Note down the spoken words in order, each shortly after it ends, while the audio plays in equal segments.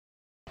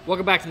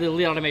Welcome back to the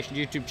Elite Automation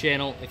YouTube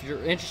channel. If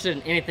you're interested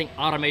in anything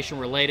automation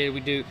related, we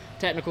do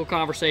technical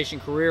conversation,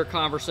 career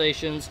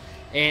conversations,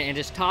 and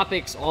just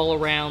topics all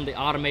around the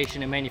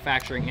automation and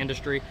manufacturing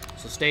industry.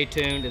 So stay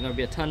tuned, and there'll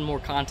be a ton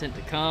more content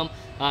to come.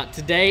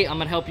 Today, I'm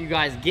gonna help you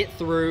guys get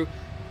through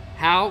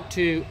how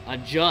to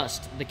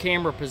adjust the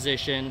camera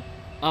position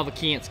of a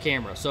Keyence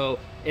camera. So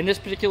in this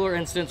particular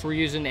instance, we're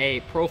using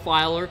a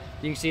profiler.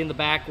 You can see in the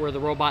back where the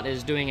robot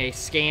is doing a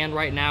scan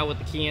right now with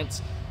the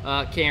Keyence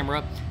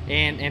camera,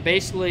 and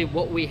basically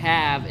what we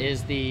have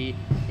is the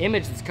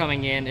image that's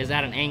coming in is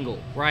at an angle,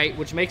 right,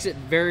 which makes it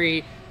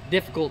very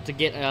difficult to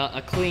get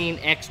a clean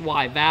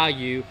XY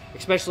value,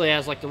 especially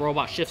as like the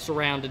robot shifts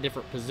around to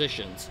different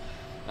positions.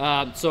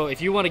 So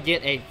if you want to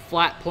get a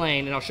flat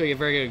plane, and I'll show you a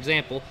very good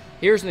example.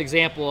 Here's an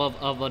example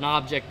of an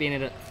object being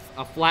in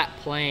a flat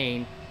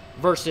plane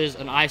versus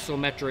an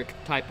isometric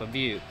type of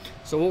view.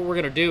 So what we're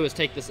going to do is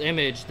take this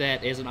image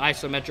that is an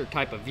isometric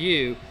type of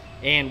view,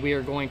 and we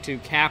are going to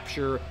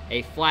capture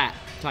a flat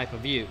type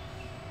of view.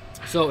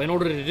 So in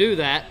order to do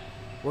that,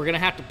 we're going to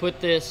have to put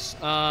this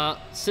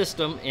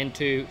system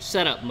into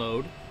setup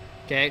mode.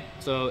 Okay,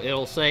 so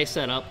it'll say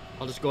setup.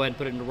 I'll just go ahead and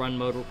put it into run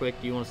mode real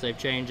quick. Do you want to save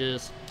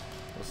changes?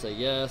 We'll say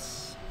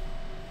yes.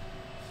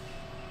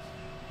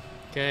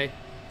 Okay,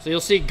 so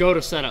you'll see go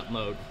to setup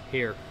mode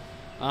here.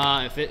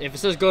 If it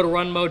says go to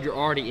run mode, you're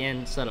already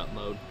in setup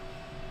mode.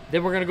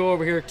 Then we're going to go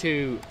over here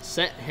to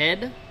set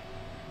head.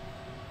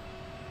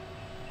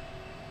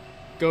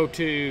 Go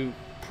to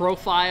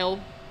profile.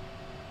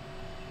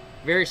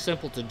 Very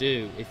simple to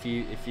do if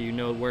you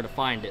know where to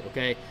find it.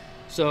 Okay,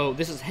 so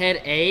this is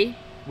head A.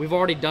 We've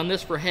already done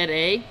this for head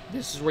A.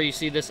 This is where you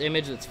see this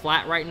image that's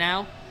flat right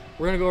now.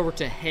 We're gonna go over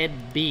to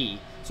head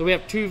B. So we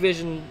have two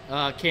vision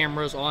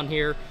cameras on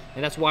here,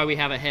 and that's why we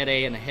have a head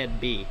A and a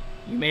head B.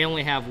 You may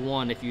only have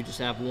one if you just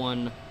have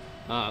one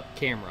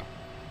camera.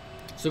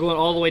 So going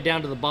all the way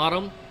down to the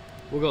bottom,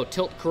 we'll go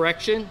tilt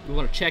correction. We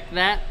want to check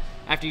that.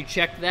 After you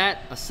check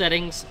that, the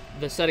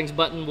settings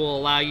button will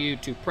allow you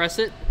to press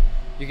it.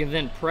 You can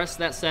then press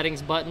that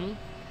settings button,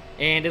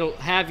 and it'll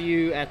have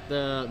you at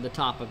the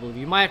top, I believe.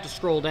 You might have to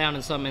scroll down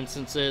in some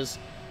instances,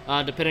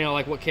 depending on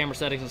like what camera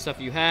settings and stuff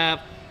you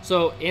have.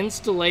 So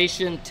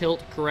installation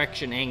tilt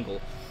correction angle.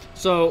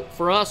 So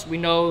for us, we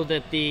know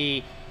that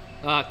the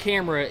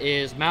camera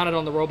is mounted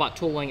on the robot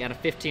tooling at a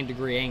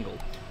 15-degree angle.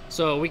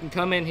 So we can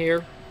come in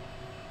here,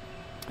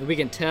 and we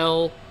can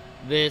tell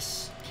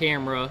this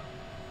camera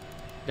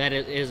that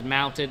it is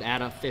mounted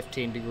at a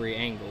 15-degree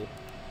angle.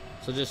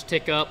 So just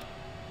tick up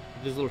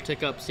these little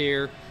tick ups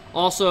here.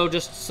 Also,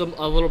 just a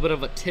little bit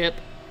of a tip.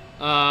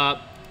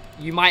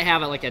 You might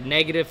have it like a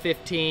negative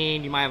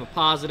 15. You might have a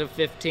positive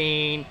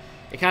 15.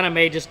 It kind of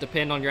may just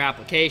depend on your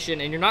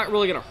application, and you're not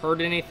really going to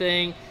hurt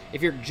anything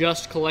if you're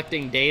just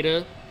collecting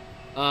data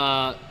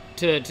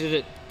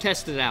to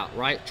test it out,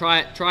 right?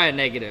 Try a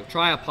negative,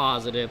 try a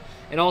positive,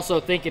 and also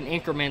think in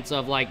increments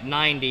of like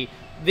 90.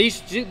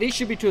 These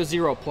should be to a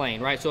zero plane,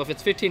 right? So if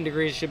it's 15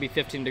 degrees, it should be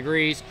 15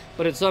 degrees.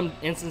 But in some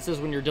instances,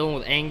 when you're dealing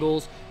with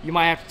angles, you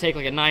might have to take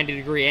like a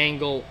 90-degree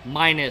angle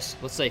minus,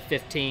 let's say,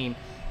 15.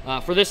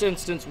 For this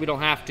instance, we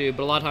don't have to,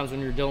 but a lot of times when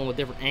you're dealing with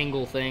different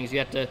angle things, you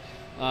have to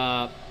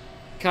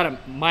kind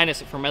of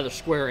minus it from other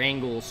square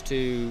angles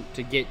to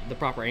get the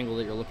proper angle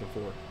that you're looking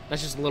for.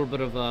 That's just a little bit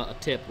of a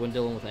tip when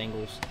dealing with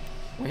angles.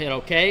 We'll hit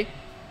OK.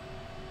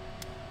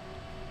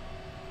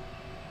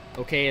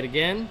 OK it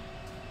again.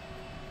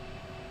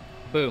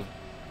 Boom.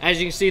 As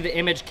you can see, the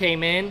image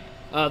came in.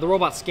 The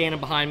robot's scanning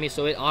behind me,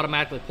 so it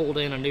automatically pulled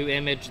in a new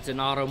image. It's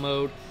in auto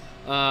mode.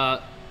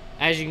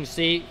 As you can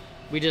see,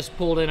 we just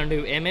pulled in a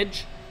new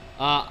image.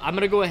 I'm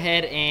going to go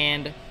ahead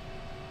and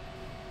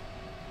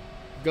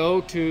go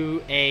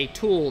to a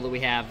tool that we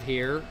have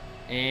here,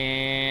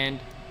 and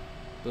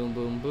boom,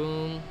 boom,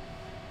 boom.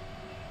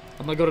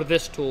 I'm going to go to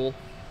this tool.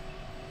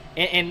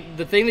 And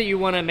the thing that you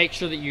want to make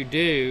sure that you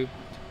do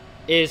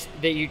is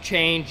that you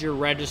change your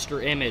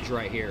register image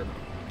right here.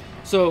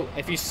 So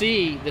if you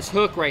see this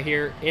hook right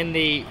here in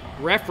the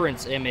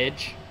reference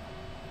image,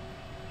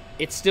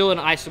 it's still an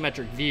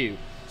isometric view.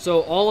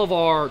 So all of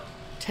our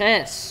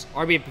tests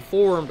are being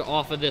performed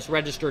off of this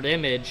registered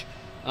image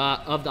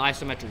of the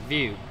isometric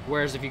view.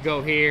 Whereas if you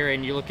go here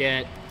and you look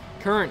at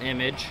current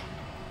image,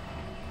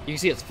 you can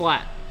see it's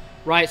flat,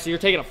 right? So you're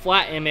taking a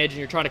flat image and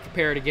you're trying to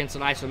compare it against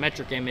an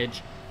isometric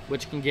image,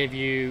 which can give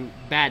you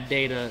bad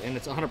data, and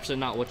it's 100%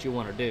 not what you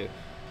want to do.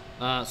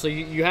 So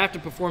you have to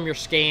perform your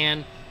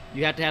scan.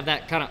 You have to have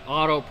that kind of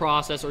auto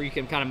process, or you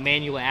can kind of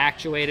manually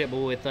actuate it. But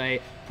with a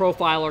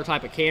profiler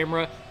type of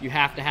camera, you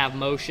have to have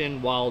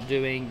motion while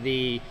doing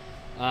the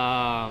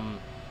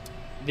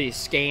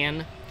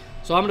scan.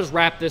 So I'm gonna just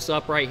wrap this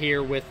up right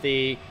here with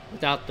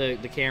without the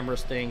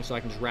cameras thing, so I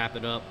can just wrap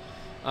it up.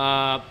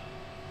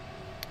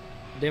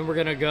 Then we're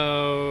gonna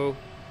go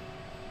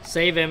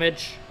save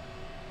image.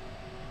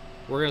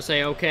 We're gonna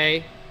say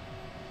OK.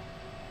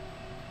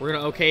 We're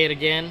gonna OK it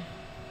again.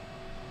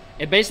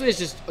 And basically it's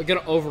just going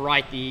to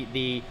overwrite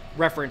the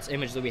reference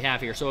image that we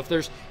have here. So if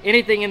there's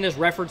anything in this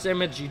reference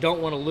image you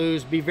don't want to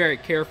lose, be very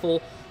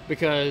careful,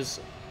 because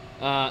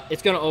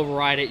it's going to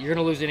override it. You're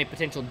going to lose any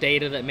potential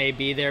data that may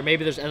be there.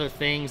 Maybe there's other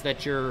things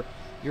that you're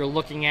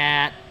looking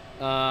at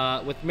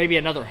with maybe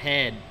another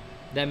head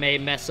that may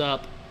mess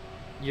up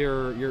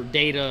your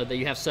data that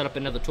you have set up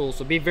in other tools.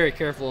 So be very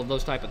careful of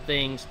those type of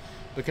things,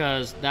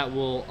 because that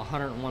will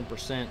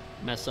 101%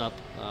 mess up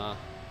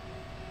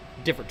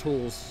different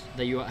tools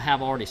that you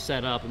have already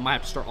set up. And might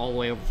have to start all the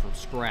way over from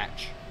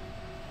scratch.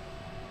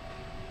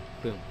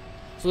 Boom.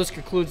 So this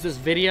concludes this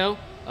video.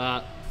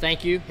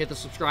 Thank you. Hit the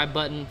subscribe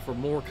button for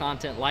more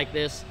content like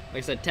this.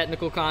 Like I said,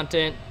 technical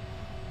content,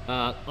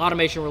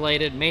 automation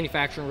related,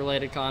 manufacturing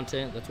related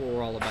content. That's what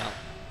we're all about.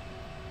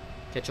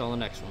 Catch you on the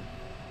next one.